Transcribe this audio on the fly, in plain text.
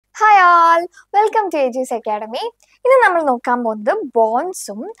all, welcome to Eduooz Academy. This is the bonds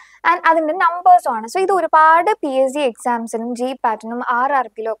and the numbers. So, this is PSC exams, G pattern,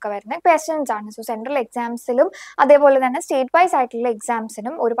 RRP questions. So, central exams, state-wise exams,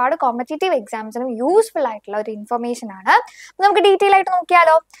 competitive exams, useful information. We will detail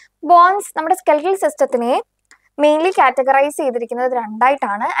bonds, skeletal system. Mainly categorized ചെയ്തിരിക്കുന്നത്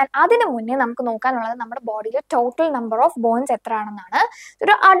രണ്ടായിട്ടാണ് and അതിനു മുന്നേ നമുക്ക് നോക്കാനുള്ളത് നമ്മുടെ ബോഡിയിലെ total number of bones എത്രയാണെന്നാണ്.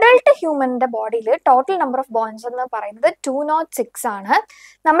 ഒരു adult ഹ്യൂമന്റെ ബോഡിയിൽ total number of bones എന്ന് പറയുന്നത് 206 ആണ്.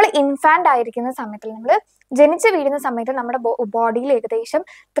 നമ്മൾ ഇൻഫാന്റ് ആയിരിക്കുന്ന സമയത്ത് നമ്മൾ ജനിച്ചു വീഴുന്ന സമയത്ത് നമ്മുടെ ബോഡിയിൽ ഏകദേശം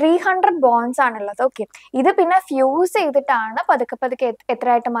 300 ബോൺസ് ആണുള്ളത്. ഓക്കെ, ഇത് പിന്നെ ഫ്യൂസ് ചെയ്തിട്ടാണ് പതുക്കെ പതുക്കെ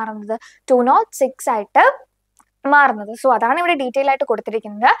എത്രയായിട്ട് മാറുന്നത് 206 ആയിട്ട് മാറുന്നത്. സോ അതാണ് ഇവിടെ ഡീറ്റെയിൽ ആയിട്ട്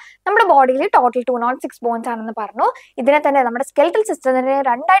കൊടുത്തിരിക്കുന്നത്. നമ്മുടെ ബോഡിയിൽ ടോട്ടൽ 206 ബോൺസ് ആണെന്ന് പറഞ്ഞു. ഇതിനെ തന്നെ നമ്മുടെ സ്കെൽറ്റൽ സിസ്റ്റത്തിനെ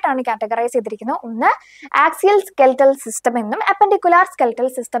രണ്ടായിട്ടാണ് കാറ്റഗറൈസ് ചെയ്തിരിക്കുന്നത്. ഒന്ന് ആക്സിയൽ സ്കെൽറ്റൽ സിസ്റ്റം എന്നും അപ്പൻഡിക്കുലാർ സ്കെൽറ്റൽ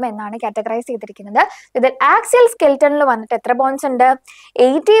സിസ്റ്റം എന്നാണ് കാറ്റഗറൈസ് ചെയ്തിരിക്കുന്നത്. ഇതിൽ ആക്സിയൽ സ്കെൽറ്റനിൽ വന്നിട്ട് എത്ര ബോൺസ് ഉണ്ട്?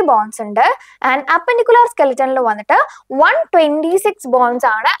 80 ബോൺസ് ഉണ്ട്. ആൻഡ് അപ്പൻഡിക്കുലാർ സ്കെൽറ്റനിൽ വന്നിട്ട് 126 ബോൺസ്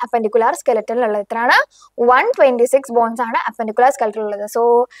ആണ് അപ്പൻഡിക്കുലാർ സ്കെൽറ്റനിലുള്ളത്. എത്രയാണ്? 126 ബോൺസ് ആണ് അപ്പൻഡിക്കുലാർ സ്കെൽറ്റനിലുള്ളത്. സോ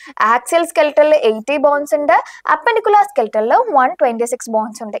ആക്സിയൽ സ്കെൽറ്റനിൽ 80 ബോൺസ് ഉണ്ട്, അപ്പൻഡിക്കുലാർ സ്കെൽറ്റനിൽ 126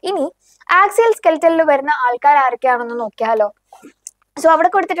 ബോൺസ് ഉണ്ട്. ഇനി ആക്സിയൽ സ്കെൽറ്റനിൽ വരുന്ന ആൾക്കാർ ആരൊക്കെയാണെന്ന് നോക്കിയാലോ. സോ അവിടെ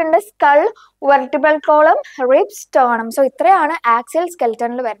കൊടുത്തിട്ടുണ്ട് skull, vertebral column, ribs, sternum. So ഇത്രയാണ് ആക്സിയൽ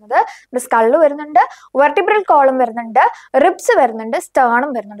സ്കെൽറ്റനിൽ വരുന്നത്. സ്കള് വരുന്നുണ്ട്, വെർട്ടിബ്രൽ കോളം വരുന്നുണ്ട്, റിബ്സ് വരുന്നുണ്ട്, സ്റ്റേർണം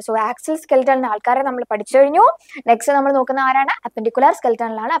വരുന്നുണ്ട്. സോ ആക്സിയൽ സ്കെൽറ്റനിലെ ആൾക്കാരെ നമ്മൾ പഠിച്ചു കഴിഞ്ഞു. നെക്സ്റ്റ് നമ്മൾ നോക്കുന്ന ആരാണ്? അപ്പൻഡിക്കുലാർ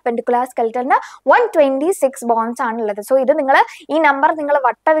സ്കെൽറ്റനിലാണ്. അപ്പൻഡിക്കുലാർ സ്കെൽറ്റനിന് 126 ബോൺസ് ആണുള്ളത്. സോ ഇത് നിങ്ങൾ ഈ നമ്പർ നിങ്ങൾ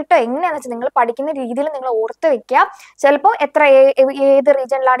വട്ടവിട്ടോ എങ്ങനെയാണെന്ന് വെച്ചാൽ നിങ്ങൾ പഠിക്കുന്ന രീതിയിൽ നിങ്ങൾ ഓർത്ത് വെക്കുക. ചിലപ്പോൾ എത്ര ഏത്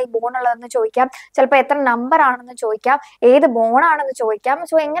റീജിയനിലാണ് ഈ ബോൺ ഉള്ളതെന്ന് ചോദിക്കാം, ചിലപ്പോൾ എത്ര നമ്പർ ആണെന്ന് ചോദിക്കാം, ഏത് ബോൺ ആണെന്ന് ചോദിക്കാം.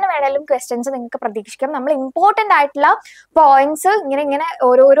 സോ എങ്ങനെ വേണേലും ക്വസ്റ്റ്യൻസ് നിങ്ങൾക്ക് പ്രതീക്ഷിക്കാം. നമ്മൾ ഇമ്പോർട്ടന്റ് ആയിട്ടുള്ള പോയിന്റ്സ് ഇങ്ങനെ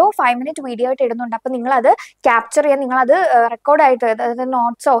ഓരോരോ 5 മിനിറ്റ് വീഡിയോ ആയിട്ട് ഇടുന്നുണ്ട്. അപ്പൊ നിങ്ങൾ അത് ക്യാപ്ചർ ചെയ്യാൻ, നിങ്ങൾ അത് റെക്കോർഡായിട്ട്, അതായത്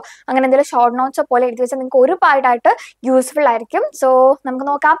നോട്ട്സോ അങ്ങനെ എന്തെങ്കിലും ഷോർട്ട് നോട്ട്സോ പോലെ എഴുതി വെച്ചാൽ നിങ്ങൾക്ക് ഒരു പാർട്ടായിട്ട് യൂസ്ഫുൾ ആയിരിക്കും. സോ നമുക്ക്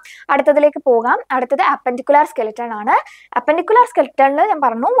നോക്കാം, അടുത്തതിലേക്ക് പോകാം. അടുത്തത് അപ്പൻഡിക്കുലാർ സ്കെലിറ്റൺ ആണ്. അപ്പൻഡിക്കുലാർ സ്കെലിറ്റണിൽ ഞാൻ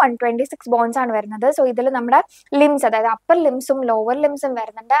പറഞ്ഞു 126 ബോൺസ് ആണ് വരുന്നത്. സോ ഇതിൽ നമ്മുടെ ലിംസ്, അതായത് അപ്പർ ലിംസും ലോവർ ലിംസും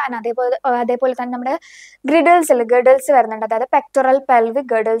വരുന്നുണ്ട്. അതേപോലെ തന്നെ നമ്മുടെ ഗിഡിൽസ് വരുന്നുണ്ട്, അതായത് പെക്ടറൽ, പെൽവിക്,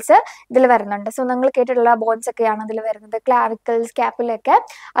 ഗിഡിൽസ് ഇതിൽ വരുന്നുണ്ട്. സോ നിങ്ങൾ കേട്ടിട്ടുള്ള ബോൺസ് ഒക്കെയാണ് ഇതിൽ വരുന്നത്. ക്ലാവിക്കൽ, സ്കാപ്പുലൊക്കെ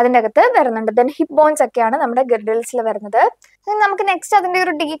അതിൻ്റെ അകത്ത് വരുന്നുണ്ട്. ദെൻ ഹിപ്പ് ബോൺസ് ഒക്കെയാണ് നമ്മുടെ ഗിഡിൽസിൽ വരുന്നത്. നമുക്ക് നെക്സ്റ്റ് അതിന്റെ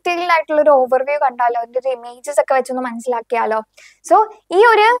ഒരു ഡീറ്റെയിൽഡ് ആയിട്ടുള്ള ഒരു ഓവർവ്യൂ കണ്ടാലോ, അതിന്റെ ഒരു ഇമേജസ് ഒക്കെ വെച്ചൊന്ന് മനസ്സിലാക്കിയാലോ. സോ ഈ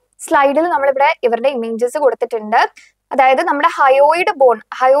ഒരു സ്ലൈഡിൽ നമ്മളിവിടെ ഇവരുടെ ഇമേജസ് കൊടുത്തിട്ടുണ്ട്. അതായത് നമ്മുടെ ഹയോയിഡ്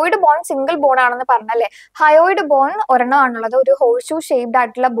ബോൺ സിംഗിൾ ബോൺ ആണെന്ന് പറഞ്ഞല്ലേ. ഹയോയിഡ് ബോൺ ഒരെണ്ണമാണുള്ളത്, ഒരു ഹോഴ്ഷൂ ഷേപ്ഡ്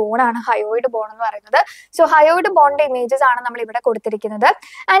ആയിട്ടുള്ള ബോൺ ആണ് ഹയോയിഡ് ബോൺ എന്ന് പറയുന്നത്. സോ ഹയോയിഡ് ബോണിന്റെ ഇമേജസ് ആണ് നമ്മൾ ഇവിടെ കൊടുത്തിരിക്കുന്നത്.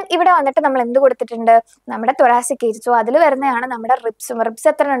 ആൻഡ് ഇവിടെ വന്നിട്ട് നമ്മൾ എന്ത് കൊടുത്തിട്ടുണ്ട്? നമ്മുടെ തൊറാസിക് കേജ്. സോ അതിൽ വരുന്നതാണ് നമ്മുടെ റിബ്സ്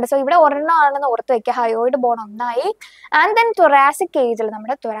എത്ര ഉണ്ട്? സോ ഇവിടെ ഒരെണ്ണമാണെന്ന് ഓർത്ത് വെക്കുക, ഹയോയിഡ് ബോൺ ഒന്നായി. ആൻഡ് ദെൻ തൊറാസിക് കേജിൽ,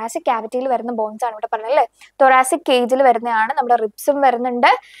 നമ്മുടെ തൊറാസിക് ക്യാവിറ്റിയിൽ വരുന്ന ബോൺസ് ആണ് ഇവിടെ പറഞ്ഞല്ലേ. തൊറാസിക് കേജിൽ വരുന്നതാണ് നമ്മുടെ റിബ്സും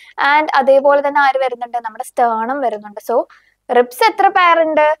വരുന്നുണ്ട്. ആൻഡ് അതേപോലെ തന്നെ ആര് വരുന്നുണ്ട്? നമ്മുടെ സ്റ്റേർണം വരുന്നുണ്ട്. സോ റിബ്സ് എത്ര പെയർ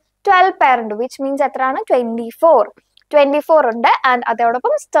ഉണ്ട്? 12 പെയർ ഉണ്ട്, വിച്ച് മീൻസ് എത്രയാണ്? 24 ഉണ്ട്. ആൻഡ്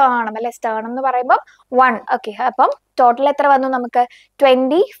അതോടൊപ്പം സ്റ്റേർണം അല്ലെ, സ്റ്റേർണം എന്ന് പറയുമ്പോൾ 1. ഓക്കെ, അപ്പം ടോട്ടൽ എത്ര വന്നു? നമുക്ക്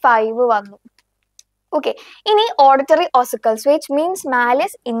 25 വന്നു. ഓക്കെ, ഇനി auditory ഓസിക്കൽസ്, which means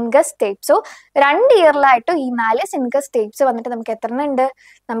malice ഇൻഗസ് tape. So 2 ഇയറിലായിട്ട് ഈ മാലിസ് ഇൻഗസ് ടേപ്സ് വന്നിട്ട് നമുക്ക് എത്ര ഉണ്ട്?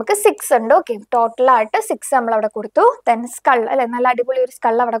 നമുക്ക് 6 ഉണ്ട്. ഓക്കെ, ടോട്ടലായിട്ട് 6 നമ്മൾ അവിടെ കൊടുത്തു. ദെൻ സ്കൾ അല്ലെ, നല്ല അടിപൊളി ഒരു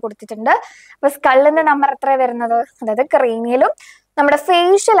സ്കൾ അവിടെ കൊടുത്തിട്ടുണ്ട്. അപ്പൊ സ്കളിന്റെ നമ്പർ എത്ര വരുന്നത്? അതായത് ക്രേനിയലും നമ്മുടെ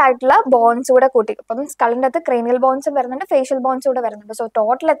ഫേഷ്യൽ ആയിട്ടുള്ള ബോൺസ് കൂടെ കൂട്ടി. അപ്പം സ്കളിന്റെ അകത്ത് ക്രേനിയൽ ബോൺസും വരുന്നുണ്ട്, ഫേഷ്യൽ ബോൺസ് കൂടെ വരുന്നുണ്ട്. സോ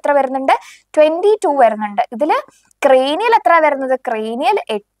ടോട്ടൽ എത്ര വരുന്നുണ്ട്? 22 വരുന്നുണ്ട്. ഇതില് ക്രേനിയൽ എത്ര വരുന്നത്? Cranial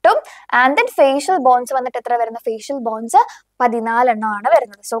 8ഉം and then facial bones വന്നിട്ട് എത്ര വരുന്നത്? ഫേഷ്യൽ ബോൺസ് 14 എണ്ണമാണ്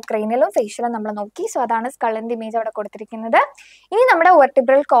വരുന്നത്. സോ ക്രേനിയലും ഫേഷ്യലും നമ്മൾ നോക്കി. സോ അതാണ് സ്കളിന്റെ ഇമേജ് അവിടെ കൊടുത്തിരിക്കുന്നത്. ഇനി നമ്മുടെ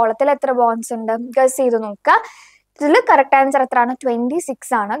വെർട്ടിബ്രൽ കോളത്തിൽ എത്ര ബോൺസ് ഉണ്ട്? ഗസ് ചെയ്ത് നോക്കുക. ഇതിൽ കറക്റ്റ് ആൻസർ എത്രയാണ്? 26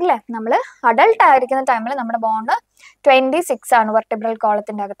 ആണ് അല്ലേ. നമ്മൾ അഡൾട്ട് ആയിരിക്കുന്ന ടൈമിൽ നമ്മുടെ ബോണ്ട് 26 ആണ് വെർട്ടിബ്രൽ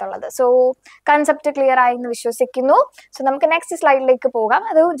കോളത്തിന്റെ അകത്തുള്ളത്. സോ കൺസെപ്റ്റ് ക്ലിയർ ആയി എന്ന് വിശ്വസിക്കുന്നു. സോ നമുക്ക് നെക്സ്റ്റ് സ്ലൈഡിലേക്ക് പോകാം.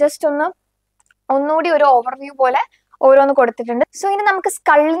 അത് ജസ്റ്റ് ഒന്നുകൂടി ഒരു ഓവർവ്യൂ പോലെ ഓരോന്ന് കൊടുത്തിട്ടുണ്ട്. സോ ഇനി നമുക്ക്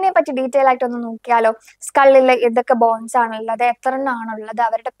സ്കളിനെ പറ്റി ഡീറ്റെയിൽ ആയിട്ട് ഒന്ന് നോക്കിയാലോ. സ്കളിൽ ഏതൊക്കെ ബോൺസ് ആണുള്ളത്, എത്ര എണ്ണമാണുള്ളത്,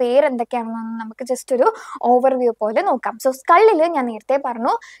 അവരുടെ പേര് എന്തൊക്കെയാണെന്ന് നമുക്ക് ജസ്റ്റ് ഒരു ഓവർവ്യൂ പോലെ നോക്കാം. സോ സ്കളിൽ ഞാൻ നേരത്തെ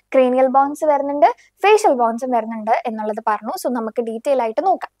പറഞ്ഞു ക്രേനിയൽ ബോൺസ് വരുന്നുണ്ട്, ഫേഷ്യൽ ബോൺസും വരുന്നുണ്ട് എന്നുള്ളത് പറഞ്ഞു. സോ നമുക്ക് ഡീറ്റെയിൽ ആയിട്ട്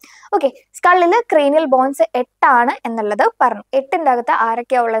നോക്കാം. ഓക്കെ, സ്കളിൽ ക്രേനിയൽ ബോൺസ് 8 ആണ് എന്നുള്ളത് പറഞ്ഞു. 8ന്റെ അകത്ത്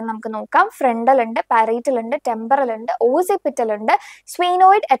ആരൊക്കെയാ ഉള്ളത് നമുക്ക് നോക്കാം. ഫ്രണ്ടൽ ഉണ്ട്, പാരൈറ്റൽ ഉണ്ട്, ടെമ്പറൽ ഉണ്ട്, ഓസിപിറ്റൽ ഉണ്ട്,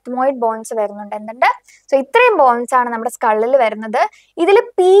 സ്ഫീനോയിഡ്, എത്മോയിഡ് ബോൺസ് വരുന്നുണ്ട്. എന്തുണ്ട്? സോ ഇത്രയും ബോൺസ് ആണ് നമ്മുടെ സ്കള്ളിൽ വരുന്നത്. ഇതിൽ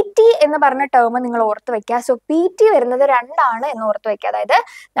PT എന്ന് പറഞ്ഞ ടേം നിങ്ങൾ ഓർത്ത് വെക്കുക. സോ PT വരുന്നത് 2 ആണ് എന്ന് ഓർത്ത് വെക്കുക. അതായത്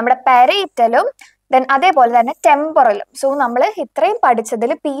നമ്മുടെ പാരേറ്റലും ദെൻ അതേപോലെ തന്നെ ടെമ്പറലും. സോ നമ്മൾ ഇത്രയും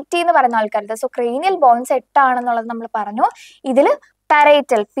പഠിച്ചതിൽ PT എന്ന് പറയുന്ന ആൾക്കാരുടെ സോ ക്രേനിയൽ ബോൺസ് 8 ആണെന്നുള്ളത് നമ്മൾ പറഞ്ഞു. ഇതിൽ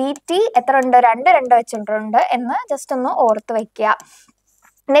പാരേറ്റൽ PT എത്ര ഉണ്ട്? 2 വെച്ചിട്ടുണ്ട് എന്ന് ജസ്റ്റ് ഒന്ന് ഓർത്ത് വെക്കുക.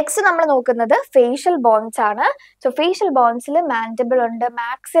 നെക്സ്റ്റ് നമ്മൾ നോക്കുന്നത് ഫേഷ്യൽ ബോൺസ് ആണ്. സോ ഫേഷ്യൽ ബോൺസിൽ മാൻഡിബിൾ ഉണ്ട്,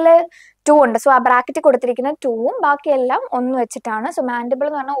 മാക്സിൽ 2 ഉണ്ട്. സോ ആ ബ്രാക്കറ്റിൽ കൊടുത്തിരിക്കുന്ന 2ഉം ബാക്കിയെല്ലാം 1 വെച്ചിട്ടാണ്. സോ മാൻഡിബിൾ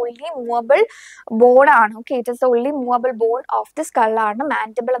എന്ന് പറഞ്ഞാൽ ഒൺലി മൂവബിൾ ബോൺ ആണ്. Okay, it is the only movable bone of the സ്കള്ളാണ്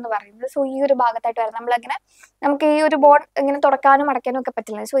mandible എന്ന് പറയുന്നത്. സോ ഈ ഒരു ഭാഗത്തായിട്ട് വരാം. നമ്മളങ്ങനെ നമുക്ക് ഈ ഒരു ബോൺ ഇങ്ങനെ തുറക്കാനും അടയ്ക്കാനും ഒക്കെ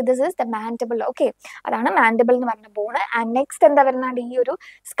പറ്റില്ല. So this is the mandible. Okay, അതാണ് മാൻഡിബിൾ എന്ന് പറഞ്ഞ ബോൺ. ആൻഡ് നെക്സ്റ്റ് എന്താ വരുന്നത്? ഈ ഒരു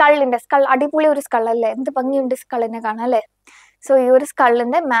സ്കൾ അടിപൊളി ഒരു സ്കളല്ലേ, എന്ത് ഭംഗിയുണ്ട് സ്കളിനെ കാണാൻ അല്ലേ. സോ ഈ ഒരു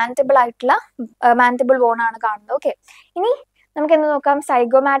സ്കള്ളിന്റെ മാൻഡിബിൾ ആയിട്ടുള്ള മാൻഡിബിൾ ബോൺ ആണ് കാണുന്നത്. ഓക്കെ, ഇനി നമുക്ക് എന്ത് നോക്കാം?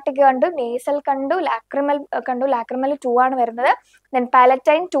 സൈഗോമാറ്റിക് കണ്ടു, നേസൽ കണ്ടു, ലാക്രിമൽ കണ്ടു. ലാക്രിമൽ 2 ആണ് വരുന്നത്. ദെൻ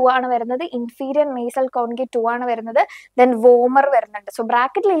പാലറ്റൈൻ 2 ആണ് വരുന്നത്. ഇൻഫീരിയർ നേസൽ കോൺകേവ് 2 ആണ് വരുന്നത്. ദെൻ വോമർ വരുന്നുണ്ട്. സോ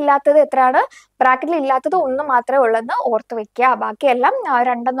ബ്രാക്കറ്റിൽ ഇല്ലാത്തത് എത്രയാണ്? ബ്രാക്കറ്റിൽ ഇല്ലാത്തത് 1 മാത്രമേ ഉള്ളെന്ന് ഓർത്ത് വെക്കുക. ബാക്കിയെല്ലാം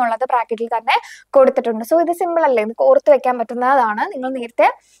 2 എന്നുള്ളത് ബ്രാക്കറ്റിൽ തന്നെ കൊടുത്തിട്ടുണ്ട്. സോ ഇത് സിമ്പിൾ അല്ലേ, നിങ്ങൾക്ക് ഓർത്ത് വെക്കാൻ പറ്റുന്നതാണ്. നിങ്ങൾ നേരത്തെ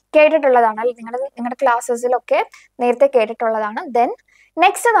കേട്ടിട്ടുള്ളതാണ്, അല്ലെങ്കിൽ നിങ്ങളുടെ ക്ലാസ്സസിലൊക്കെ നേരത്തെ കേട്ടിട്ടുള്ളതാണ്. ദെൻ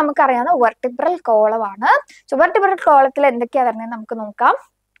നെക്സ്റ്റ് നമുക്കറിയാവുന്ന വെർട്ടിബ്രൽ കോളം ആണ്. സോ വെർട്ടിബ്രൽ കോളത്തിൽ എന്തൊക്കെയാ വരുന്നത് നമുക്ക് നോക്കാം.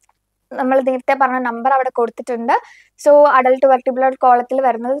 നമ്മൾ നേരത്തെ പറഞ്ഞ നമ്പർ അവിടെ കൊടുത്തിട്ടുണ്ട്. സോ അഡൽട്ട് വെർട്ടിബ്രൽ കോളത്തിൽ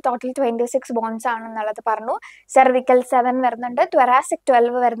വരുന്നത് ടോട്ടൽ 26 ബോൺസ് ആണെന്നുള്ളത് പറഞ്ഞു. സെർവിക്കൽ 7 വരുന്നുണ്ട്, ത്വരാസിക്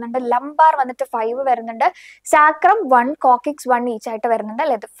 12 വരുന്നുണ്ട്, ലംബാർ വന്നിട്ട് 5 വരുന്നുണ്ട്, സാക്രം 1, കോക്കിക്സ് 1 ഈച്ച് ആയിട്ട് വരുന്നുണ്ട്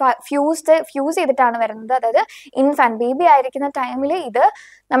അല്ലെ. ഫ്യൂസ് ചെയ്തിട്ടാണ് വരുന്നത്. അതായത് ഇൻഫാന്റ് ബേബി ആയിരിക്കുന്ന ടൈമിൽ ഇത്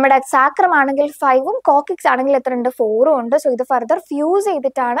നമ്മുടെ സാക്രം ആണെങ്കിൽ 5ഉം കോക്കിക്സ് ആണെങ്കിൽ എത്ര ഉണ്ട്? 4ഉം ഉണ്ട്. സോ ഇത് ഫർദർ ഫ്യൂസ്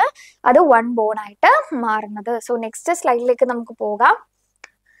ചെയ്തിട്ടാണ് അത് 1 ബോൺ ആയിട്ട് മാറുന്നത്. സോ നെക്സ്റ്റ് സ്ലൈഡിലേക്ക് നമുക്ക് പോകാം.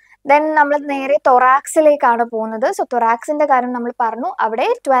 ദെൻ നമ്മൾ നേരെ തൊറാക്സിലേക്കാണ് പോകുന്നത്. സോ തൊറാക്സിന്റെ കാര്യം നമ്മൾ പറഞ്ഞു. അവിടെ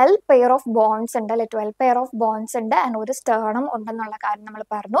 12 പെയർ ഓഫ് ബോൺസ് ഉണ്ട് അല്ലെ, 12 പെയർ ഓഫ് ബോൺസ് ഉണ്ട് ആൻഡ് ഒരു സ്റ്റേർണം ഉണ്ടെന്നുള്ള കാര്യം നമ്മൾ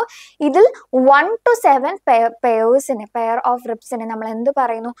പറഞ്ഞു. ഇതിൽ 1 to 7 പെയർസിനെ, പെയർ ഓഫ് റിബ്സിനെ നമ്മൾ എന്ത്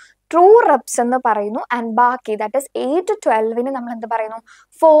പറയുന്നു? ട്രൂ റിബ്സ് എന്ന് പറയുന്നു. ആൻഡ് ബാക്കി ദാറ്റ് ഇസ് 8 to 12 നമ്മൾ എന്ത് പറയുന്നു?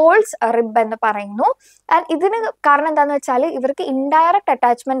 ഫോൾസ് റിബ് എന്ന് പറയുന്നു. ആൻഡ് ഇതിന് കാരണം എന്താണെന്ന് വെച്ചാൽ ഇവർക്ക് ഇൻഡയറക്റ്റ്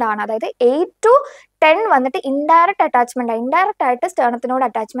അറ്റാച്ച്മെന്റ് ആണ്. അതായത് 8 to 10 വന്നിട്ട് ഇൻഡയറക്റ്റ് അറ്റാച്ച്മെന്റ് ആണ്. ഇൻഡയറക്റ്റ് ആയിട്ട് സ്റ്റേണത്തിനോട്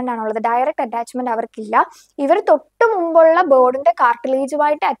അറ്റാച്ച്മെന്റ് ആണുള്ളത്, ഡയറക്റ്റ് അറ്റാച്ച്മെന്റ് അവർക്കില്ല. ഇവർ തൊട്ട് മുമ്പുള്ള ബോർഡിന്റെ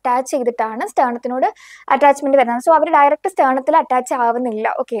കാർട്ടിലേജുമായിട്ട് അറ്റാച്ച് ചെയ്തിട്ടാണ് സ്റ്റേണത്തിനോട് അറ്റാച്ച്മെന്റ് വരുന്നത്. സോ അവർ ഡയറക്റ്റ് സ്റ്റേണത്തിൽ അറ്റാച്ച് ആവുന്നില്ല.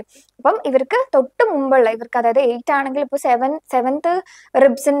 ഓക്കെ, അപ്പം ഇവർക്ക് തൊട്ട് മുമ്പുള്ള ഇവർക്ക് അതായത് 8 ആണെങ്കിൽ ഇപ്പോൾ 7th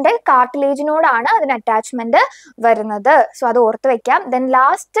റിബ്സിന്റെ കാർട്ടിലേജിനോടാണ് അതിന് അറ്റാച്ച്മെന്റ് വരുന്നത്. സോ അത് ഓർത്ത് വെക്കാം. ദെൻ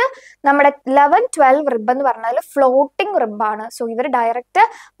ലാസ്റ്റ് നമ്മുടെ 11, 12 റിബ് എന്ന് പറഞ്ഞാൽ ഫ്ലോട്ടിംഗ് റിബാണ്. സോ ഇവർ ഡയറക്റ്റ്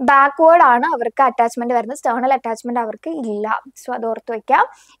ബാക്ക്വേർഡ് ആണ് അവർക്ക് അറ്റാച്ച്മെന്റ് വരുന്നത്, സ്റ്റേണൽ അറ്റാച്ച്മെന്റ് അവർക്ക് ഇല്ല. സോ അത് ഓർത്ത് വെക്കാം.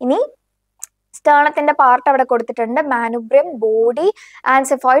 ഇനി സ്റ്റേണത്തിന്റെ പാർട്ട് അവിടെ കൊടുത്തിട്ടുണ്ട്. മാനുബ്രിയം, ബോഡി ആൻഡ്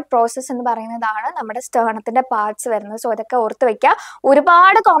സെഫോയിഡ് പ്രോസസ് എന്ന് പറയുന്നതാണ് നമ്മുടെ സ്റ്റേണത്തിന്റെ പാർട്സ് വരുന്നത്. സോ അതൊക്കെ ഓർത്ത് വെക്കുക.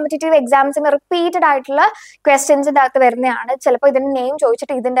 ഒരുപാട് കോമ്പറ്റേറ്റീവ് എക്സാംസിന് റിപ്പീറ്റഡ് ആയിട്ടുള്ള ക്വസ്റ്റ്യൻസിന്റെ അകത്ത് വരുന്നതാണ്. ചിലപ്പോൾ ഇതിന്റെ നെയിം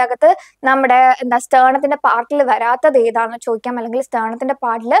ചോദിച്ചിട്ട് ഇതിന്റെ അകത്ത് നമ്മുടെ സ്റ്റേണത്തിന്റെ പാർട്ടിൽ വരാത്തത് ഏതാണെന്ന് ചോദിക്കാം, അല്ലെങ്കിൽ സ്റ്റേണത്തിന്റെ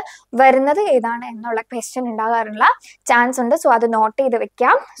പാർട്ടിൽ വരുന്നത് ഏതാണ് എന്നുള്ള ക്വസ്റ്റ്യൻ ഉണ്ടാകാറുള്ള ചാൻസ് ഉണ്ട്. സോ അത് നോട്ട് ചെയ്ത്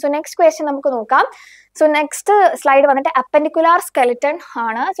വെക്കാം. സോ നെക്സ്റ്റ് ക്വസ്റ്റ്യൻ നമുക്ക് നോക്കാം. സോ നെക്സ്റ്റ് സ്ലൈഡ് വന്നിട്ട് അപ്പൻഡിക്കുലാർ സ്കെലിറ്റൺ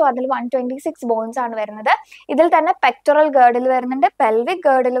ആണ്. സോ അതിൽ 126 ബോൺസ് ആണ് വരുന്നത്. ഇതിൽ തന്നെ പെക്ടറൽ ഗേർഡിൽ വരുന്നുണ്ട്, പെൽവിക്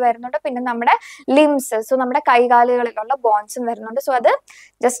ഗേർഡിൽ വരുന്നുണ്ട്, പിന്നെ നമ്മുടെ ലിംസ്, സോ നമ്മുടെ കൈകാലുകളിലുള്ള ബോൺസും വരുന്നുണ്ട്. സോ അത്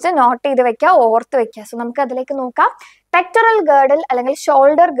ജസ്റ്റ് നോട്ട് ചെയ്ത് വെക്കുക, ഓർത്ത് വെക്കുക. സോ നമുക്ക് അതിലേക്ക് നോക്കാം. പെക്ടറൽ ഗേർഡിൽ അല്ലെങ്കിൽ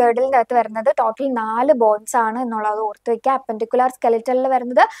ഷോൾഡർ ഗേർഡിലിന്റെ അകത്ത് വരുന്നത് ടോട്ടൽ 4 ബോൺസ് ആണ് എന്നുള്ളത് ഓർത്ത് വെക്കുക. അപ്പൻഡിക്കുലാർ സ്കെലിറ്റണിൽ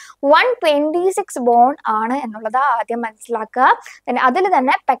വരുന്നത് 126 ബോൺ ആണ് എന്നുള്ളത് ആദ്യം മനസ്സിലാക്കുക. പിന്നെ അതിൽ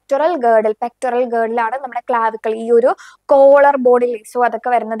തന്നെ പെക്ടറൽ ഗേർഡിലാണ് നമ്മുടെ ക്ലാവിക്കൽ, ഈ ഒരു കോളർ ബോണിൽ. സോ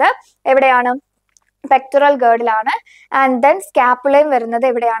അതൊക്കെ വരുന്നത് എവിടെയാണ്? പെക്ടറൽ ഗേർഡിലാണ്. ആൻഡ് ദെൻ സ്കാപ്പുലയും വരുന്നത്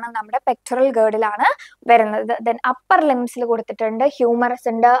എവിടെയാണ്? നമ്മുടെ പെക്ടറൽ ഗേർഡിലാണ് വരുന്നത്. ദെൻ അപ്പർ ലിംസിൽ കൊടുത്തിട്ടുണ്ട്. ഹ്യൂമറസ്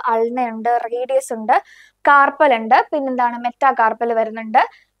ഉണ്ട്, അൾന ഉണ്ട്, റേഡിയസ് ഉണ്ട്, കാർപ്പൽ ഉണ്ട്, പിന്നെന്താണ് മെറ്റാ കാർപ്പൽ വരുന്നുണ്ട്.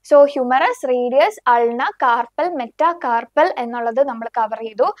 So humorous, radius, ulna, carpal, meta carpal എന്നുള്ളത് നമ്മൾ കവർ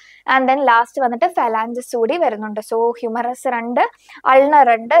ചെയ്തു. ആൻഡ് ദെൻ ലാസ്റ്റ് വന്നിട്ട് ഫെലാഞ്ചസ് കൂടി വരുന്നുണ്ട്. So humorous 2, ulna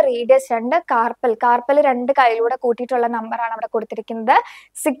 2, radius 2, carpal 2 കയ്യിലൂടെ കൂട്ടിയിട്ടുള്ള നമ്പറാണ് അവിടെ കൊടുത്തിരിക്കുന്നത്.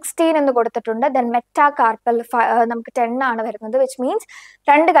 16 എന്ന് കൊടുത്തിട്ടുണ്ട്. ദെൻ മെറ്റാ കാർപ്പൽ നമുക്ക് 10 ആണ് വരുന്നത്, വിച്ച് മീൻസ്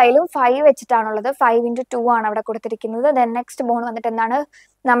 2 കയ്യിലും 5 വെച്ചിട്ടാണുള്ളത്. 5 into 2 ആണ് അവിടെ കൊടുത്തിരിക്കുന്നത്. ദെൻ നെക്സ്റ്റ് ബോൺ വന്നിട്ട് എന്താണ്?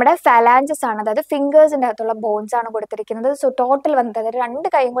 നമ്മുടെ ഫാലാഞ്ചസ് ആണ്, അതായത് ഫിംഗേഴ്സിന്റെ അകത്തുള്ള ബോൺസ് ആണ് കൊടുത്തിരിക്കുന്നത്. സോ ടോട്ടൽ വന്നത് അതായത് രണ്ട്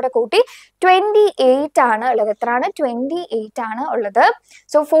കൈയും കൂടെ കൂട്ടി 28 ആണ് ഉള്ളത്. എത്രയാണ്? 28 ആണ് ഉള്ളത്.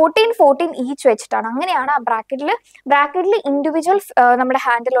 സോ 14 ഈച്ച് വെച്ചിട്ടാണ്, അങ്ങനെയാണ് ആ ബ്രാക്കറ്റിൽ ഇൻഡിവിജ്വൽ നമ്മുടെ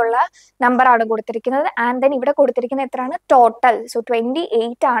ഹാൻഡിലുള്ള നമ്പർ ആണ് കൊടുത്തിരിക്കുന്നത്. ആൻഡ് ദെൻ ഇവിടെ കൊടുത്തിരിക്കുന്നത് എത്രയാണ്? ടോട്ടൽ. സോ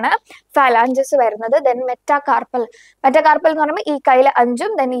 28 ആണ് ഫാലാഞ്ചസ് വരുന്നത്. ദെൻ മെറ്റാകാർപ്പൽ എന്ന് പറയുമ്പോൾ ഈ കയ്യിൽ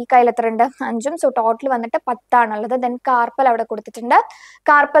 5ഉം ദെൻ ഈ കയ്യിൽ എത്ര ഉണ്ട്? 5ഉം. സോ ടോട്ടൽ വന്നിട്ട് 10 ആണുള്ളത്. ദെൻ കാർപ്പൽ അവിടെ കൊടുത്തിട്ടുണ്ട്.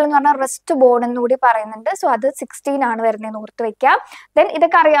 കാർപ്പൽ എന്ന് പറഞ്ഞാൽ റെസ്റ്റ് ബോൺ എന്ന് കൂടി പറയുന്നുണ്ട്. സോ അത് 16 ആണ് വരുന്നതെന്ന് ഓർത്ത് വെക്കാം. ദെൻ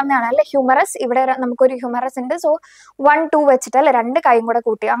ഇതൊക്കെ അറിയാവുന്നതാണ് അല്ലെ. ഹ്യൂമറസ്, ഇവിടെ നമുക്കൊരു ഹ്യൂമറസ് ഉണ്ട്. സോ 1, 2 വെച്ചിട്ട് അല്ലെ രണ്ട് കൈയും കൂടെ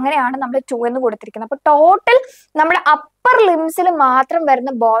കൂട്ടി, അങ്ങനെയാണ് നമ്മൾ 2 എന്ന് കൊടുത്തിരിക്കുന്നത്. അപ്പൊ ടോട്ടൽ നമ്മുടെ അപ്പർ ലിംസിൽ മാത്രം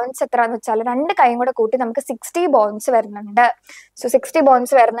വരുന്ന ബോൺസ് എത്രയാന്ന് വെച്ചാൽ രണ്ട് കൈയും കൂടെ കൂട്ടി നമുക്ക് 60 ബോൺസ് വരുന്നുണ്ട്. സോ 60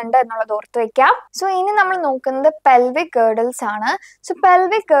 ബോൺസ് വരുന്നുണ്ട് എന്നുള്ളത് ഓർത്ത് വെക്കാം. സോ ഇനി നമ്മൾ നോക്കുന്നത് പെൽവിക് ഗേർഡിൽസ് ആണ്. സോ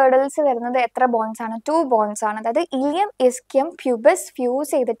പെൽവിക് ഗേർഡിൽസ് വരുന്നത് എത്ര ബോൺസ് ആണ്? 2 ബോൺസ് ആണ്. അതായത് ഇലിയം, ഇസ്കിയം, പ്യൂബസ്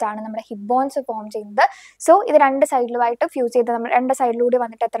ഫ്യൂസ് ചെയ്തിട്ടാണ് നമ്മുടെ ഹിപ്പ് ബോൺസ് ഫോം ചെയ്യുന്നത്. സോ ഇത് രണ്ട് സൈഡിലുമായിട്ട് ഫ്യൂസ് ചെയ്ത് നമ്മൾ രണ്ട് സൈഡിലൂടെ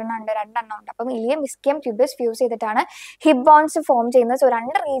വന്നിട്ട് എത്ര എണ്ണം ഉണ്ട്? 2 എണ്ണം ഉണ്ട്. അപ്പം ഇലിയം, ഇസ്കിയം, പ്യൂബസ് ഫ്യൂസ് ചെയ്തിട്ടാണ് ഹിപ്പ് ബോൺസ് ഫോം ചെയ്യുന്നത്. സോ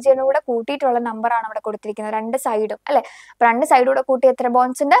രണ്ട് റീജിയനൂടെ കൂട്ടിയിട്ടുള്ള നമ്പർ ആണ് അവിടെ കൊടുത്തിരിക്കുന്നത്, രണ്ട് സൈഡും അല്ലെ. അപ്പൊ രണ്ട് സൈഡൂടെ കൂട്ടി എത്ര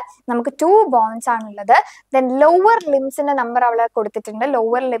ബോൺസ് ഉണ്ട്? നമുക്ക് 2 ബോൺസ് ആണുള്ളത്. ദെൻ ലോവർ ലിംസിന്റെ നമ്പർ അവിടെ കൊടുത്തിട്ടുണ്ട്.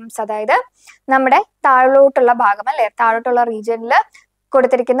 ലോവർ ലിംസ് അതായത് നമ്മുടെ താഴോട്ടുള്ള ഭാഗം അല്ലെ, താഴോട്ടുള്ള റീജിയനിൽ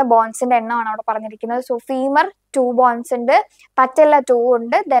കൊടുത്തിരിക്കുന്ന ബോൺസിന്റെ എണ്ണമാണ് അവിടെ പറഞ്ഞിരിക്കുന്നത്. സോ ഫീമർ 2 ബോൺസ് ഉണ്ട്, പറ്റല്ല 2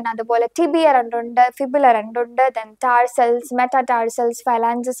 ഉണ്ട്, ദെൻ അതുപോലെ ടിബിയ 2 ഉണ്ട്, ഫിബുല 2 ഉണ്ട്, ദെൻ ടാഴ്സൽസ്, മെറ്റാടാഴ്സൽസ്,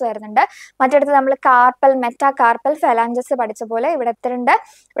 ഫലാഞ്ചസ് വരുന്നുണ്ട്. മറ്റടുത്ത് നമ്മൾ കാർപ്പൽ, മെറ്റാകാർപ്പൽ, ഫലാഞ്ചസ് പഠിച്ച പോലെ ഇവിടെ എത്ര ഉണ്ട്?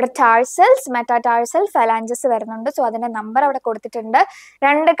 ഇവിടെ ടാഴ്സൽസ്, മെറ്റാടാഴ്സൽ, ഫലാഞ്ചസ് വരുന്നുണ്ട്. സോ അതിന്റെ നമ്പർ അവിടെ കൊടുത്തിട്ടുണ്ട്.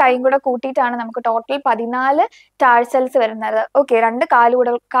 രണ്ട് കൈയും കൂടെ കൂട്ടിയിട്ടാണ് നമുക്ക് ടോട്ടൽ 14 ടാഴ്സൽസ് വരുന്നത്. ഓക്കെ, രണ്ട്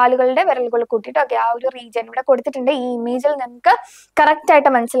കാലുകളുടെ വിരലുകൾ കൂട്ടിയിട്ട് ഓക്കെ ആ ഒരു റീജിയൻ ഇവിടെ കൊടുത്തിട്ടുണ്ട്. ഈ ഇമേജിൽ നിങ്ങൾക്ക് കറക്റ്റ്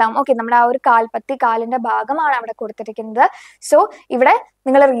ആയിട്ട് മനസ്സിലാവും. ഓക്കെ, നമ്മുടെ ആ ഒരു കാൽപ്പത്തി, കാലിന്റെ ഭാഗമാണ് അവിടെ കൊടുത്തിരിക്കുന്നത്. സോ ഇവിടെ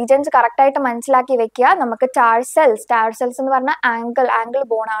നിങ്ങൾ റീജിയൻസ് കറക്റ്റ് ആയിട്ട് മനസ്സിലാക്കി വെക്കുക. നമുക്ക് ടാഴ്സൽസ് എന്ന് പറഞ്ഞാൽ ആംഗിൾ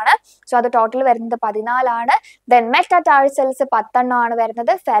ബോൺ ആണ്. സോ അത് ടോട്ടൽ വരുന്നത് 14 ആണ്. ദെൻ മെറ്റാടാഴ്സൽസ് 10 ആണ്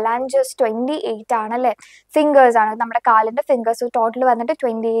വരുന്നത്. ഫെലാഞ്ചസ് 28 ആണ് അല്ലെ, ഫിംഗേഴ്സ് ആണ് നമ്മുടെ കാലിന്റെ ഫിംഗേഴ്സ്. ടോട്ടൽ വന്നിട്ട്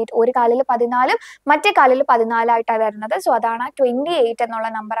 28. ഒരു കാലിൽ 14, മറ്റേ കാലിൽ 14 ആയിട്ടാണ് വരുന്നത്. സോ അതാണ് 28 എന്നുള്ള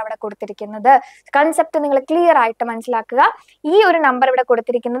നമ്പർ അവിടെ കൊടുത്തിരിക്കുന്നത്. കൺസെപ്റ്റ് നിങ്ങൾ ക്ലിയർ ആയിട്ട് മനസ്സിലാക്കുക. ഈ ഒരു നമ്പർ ഇവിടെ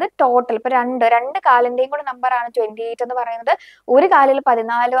കൊടുത്തിരിക്കുന്നത് ടോട്ടൽ ഇപ്പൊ രണ്ട് കാലിന്റെയും കൂടെ നമ്പർ ആണ് 28 എന്ന് പറയുന്നത്. ഒരു കാലിൽ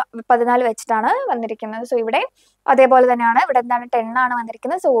 14 വെച്ചിട്ടാണ് വന്നിരിക്കുന്നത്. സോ ഇവിടെ അതേപോലെ തന്നെയാണ്. ഇവിടെ എന്താണ് 10 ആണ്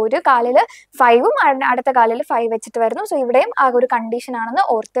വന്നിരിക്കുന്നത്. സോ ഒരു കാലിൽ 5ഉം അടുത്ത കാലിൽ 5 വെച്ചിട്ട് വരുന്നു. സോ ഇവിടെയും ആ ഒരു കണ്ടീഷൻ ആണെന്ന്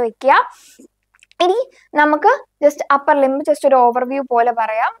ഓർത്ത് വെക്കുക. ഇനി നമുക്ക് ജസ്റ്റ് അപ്പർ ലിംബ് ജസ്റ്റ് ഒരു ഓവർവ്യൂ പോലെ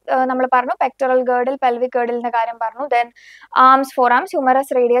പറയാം. നമ്മൾ പറഞ്ഞു പെക്ടറൽ ഗേർഡിൽ, പെൽവിക് ഗേർഡിലിന്റെ കാര്യം പറഞ്ഞു. Then arms, four arms,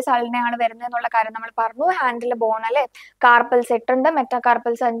 humorous, radius, അൾനയാണ് വരുന്നത് എന്നുള്ള കാര്യം നമ്മൾ പറഞ്ഞു. ഹാൻഡിൽ ബോൺ അല്ലെ, കാർപ്പൽസ് 8 ഉണ്ട്,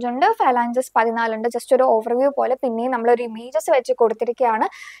 മെറ്റാകാർപ്പൽസ് 5 ഉണ്ട്, ഫാലാഞ്ചസ് 14 ഉണ്ട്. ജസ്റ്റ് ഒരു ഓവർവ്യൂ പോലെ പിന്നെയും നമ്മൾ ഒരു ഇമേജസ് വെച്ച് കൊടുത്തിരിക്കുകയാണ്.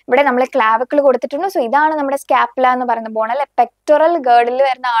 ഇവിടെ നമ്മൾ ക്ലാവിക്കിൾ കൊടുത്തിട്ടുണ്ട്. സോ ഇതാണ് നമ്മുടെ സ്കാപ്പുല എന്ന് പറയുന്ന ബോൺ അല്ലെ, പെക്ടറൽ ഗേർഡിൽ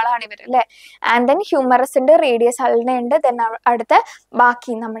വരുന്ന ആളാണ് ഇവർ അല്ലെ. ആൻഡ് ദെൻ ഹ്യൂമറസ് ഉണ്ട്, റേഡിയസ്, അൾന ഉണ്ട്. ദെൻ അടുത്ത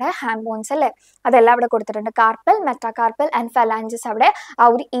ബാക്കി നമ്മുടെ ഹാൻഡ് ബോൺസ് അല്ലെ, അതെല്ലാം അവിടെ കൊടുത്തിട്ടുണ്ട്. കാർപ്പൽ, മെറ്റാകാർപ്പൽ ആൻഡ് ഫലാഞ്ചസ് അവിടെ ആ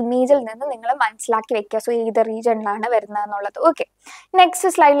ഒരു ഇമേജിൽ നിന്ന് നിങ്ങൾ മനസ്സിലാക്കി വെക്കുക. സോ ഏത് റീജിയനിലാണ് വരുന്നത് എന്നുള്ളത്. ഓക്കെ, നെക്സ്റ്റ്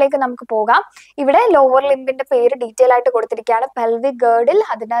സ്ലൈഡിലേക്ക് നമുക്ക് പോകാം. ഇവിടെ ലോവർ ലിംബിന്റെ പേര് ഡീറ്റെയിൽ ആയിട്ട് കൊടുത്തിരിക്കുകയാണ്. പെൽവിക് ഗേർഡിൽ,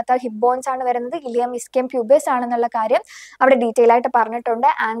 അതിനകത്ത് ഹിപ്പ് ബോൺസ് ആണ് വരുന്നത്. ഇലിയം, ഇസ്കിയം, പ്യൂബസ് ആണെന്നുള്ള കാര്യം അവിടെ ഡീറ്റെയിൽ ആയിട്ട് പറഞ്ഞിട്ടുണ്ട്.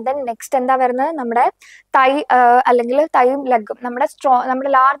 ആൻഡ് ദെൻ നെക്സ്റ്റ് എന്താ വരുന്നത്? നമ്മുടെ തൈ അല്ലെങ്കിൽ തൈയും ലെഗും.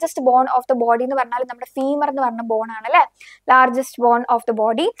 നമ്മുടെ largest bone of the body എന്ന് പറഞ്ഞാൽ നമ്മുടെ ഫീമർ എന്ന് പറഞ്ഞ ബോൺ ആണ് അല്ലെ, largest bone of the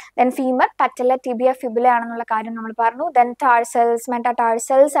body. Then femur, പറ്റല, tibia, fibula ആണെന്നുള്ള കാര്യം നമ്മൾ പറഞ്ഞു. ദെൻ ടാഴ്സൽസ്,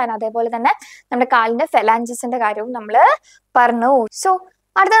 മെറ്റാടാഴ്സൽസ് ആൻഡ് അതേപോലെ തന്നെ നമ്മുടെ കാലിന്റെ ഫെലാഞ്ചസിന്റെ കാര്യവും നമ്മൾ പറഞ്ഞു. സോ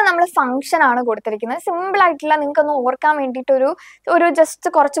അടുത്തത് നമ്മൾ ഫംഗ്ഷൻ ആണ് കൊടുത്തിരിക്കുന്നത്. സിമ്പിൾ ആയിട്ടുള്ള നിങ്ങൾക്കൊന്ന് ഓർക്കാൻ വേണ്ടിയിട്ട് ഒരു ജസ്റ്റ്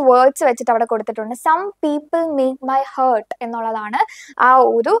കുറച്ച് വേർഡ്സ് വെച്ചിട്ട് അവിടെ കൊടുത്തിട്ടുണ്ട്. Some people make my heart എന്നുള്ളതാണ് ആ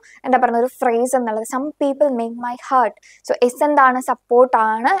ഒരു എന്താ പറയുന്ന ഒരു ഫ്രേസ് എന്നുള്ളത്. Some people make my heart. So S എന്താണ്? സപ്പോർട്ട്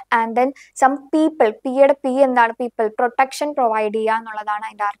ആണ്. ആൻഡ് ദെൻ സം പീപ്പിൾ, പിയുടെ പി എന്താണ്? പീപ്പിൾ, പ്രൊട്ടക്ഷൻ പ്രൊവൈഡ് ചെയ്യുക എന്നുള്ളതാണ്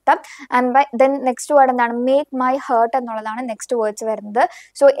അതിന്റെ അർത്ഥം. ആൻഡ് ദെൻ നെക്സ്റ്റ് വേർഡ് എന്താണ്? മേക്ക് മൈ ഹേർട്ട് എന്നുള്ളതാണ് നെക്സ്റ്റ് വേർഡ്സ് വരുന്നത്.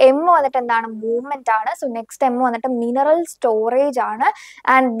 സോ എം വന്നിട്ട് എന്താണ്? മൂവ്മെന്റ് ആണ്. സോ നെക്സ്റ്റ് എം വന്നിട്ട് മിനറൽ സ്റ്റോറേജ് ആണ്.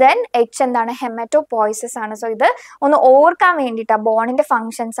 ആൻഡ് ദെൻ എച്ച് എന്താണ്? ഹെമറ്റോപോയിസിസ് ആണ്. സോ ഇത് ഒന്ന് ഓർക്കാൻ വേണ്ടിയിട്ട് ബോണിന്റെ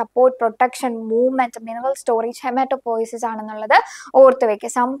function, support, protection, movement, mineral storage, haematopoiesis ആണെന്നുള്ളത് ഓർത്ത്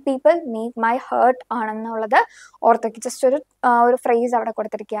വെക്കുക. Some people make my heart ആണെന്നുള്ളത് ഓർത്ത് വെക്കുക. ജസ്റ്റ് ഒരു ഫ്രേസ് അവിടെ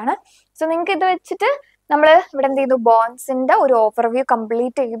കൊടുത്തിരിക്കുകയാണ്. സോ നിങ്ങൾക്ക് ഇത് വെച്ചിട്ട് നമ്മൾ ഇവിടെ എന്ത് ചെയ്തു? ബോൺസിന്റെ ഒരു ഓവർവ്യൂ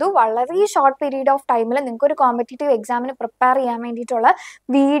കംപ്ലീറ്റ് ചെയ്തു. വളരെ ഷോർട്ട് പീരീഡ് ഓഫ് ടൈമിൽ നിങ്ങൾക്ക് ഒരു കോമ്പറ്റേറ്റീവ് എക്സാമിന് പ്രിപ്പയർ ചെയ്യാൻ വേണ്ടിയിട്ടുള്ള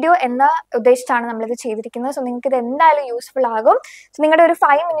വീഡിയോ എന്ന ഉദ്ദേശിച്ചാണ് നമ്മളിത് ചെയ്തിരിക്കുന്നത്. സോ നിങ്ങൾക്ക് ഇത് എന്തായാലും യൂസ്ഫുൾ ആകും. സോ നിങ്ങളുടെ ഒരു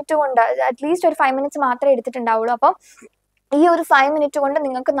 5 മിനിറ്റ് കൊണ്ട്, അറ്റ്ലീസ്റ്റ് ഒരു 5 മിനിറ്റ്സ് മാത്രമേ എടുത്തിട്ടുണ്ടാവുള്ളൂ. അപ്പം ഈ ഒരു 5 മിനിറ്റ് കൊണ്ട്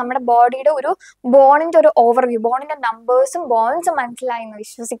നിങ്ങൾക്ക് നമ്മുടെ ബോഡിയുടെ ഒരു ബോണിന്റെ ഒരു ഓവർവ്യൂ, ബോണിന്റെ നമ്പേഴ്സും ബോൺസും മനസ്സിലായി എന്ന്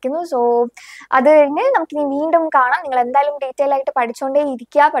വിശ്വസിക്കുന്നു. സോ അത് കഴിഞ്ഞ് നമുക്കിനി വീണ്ടും കാണാം. നിങ്ങൾ എന്തായാലും ഡീറ്റെയിൽ ആയിട്ട് പഠിച്ചുകൊണ്ടേ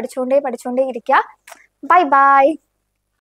ഇരിക്കുക. Bye bye.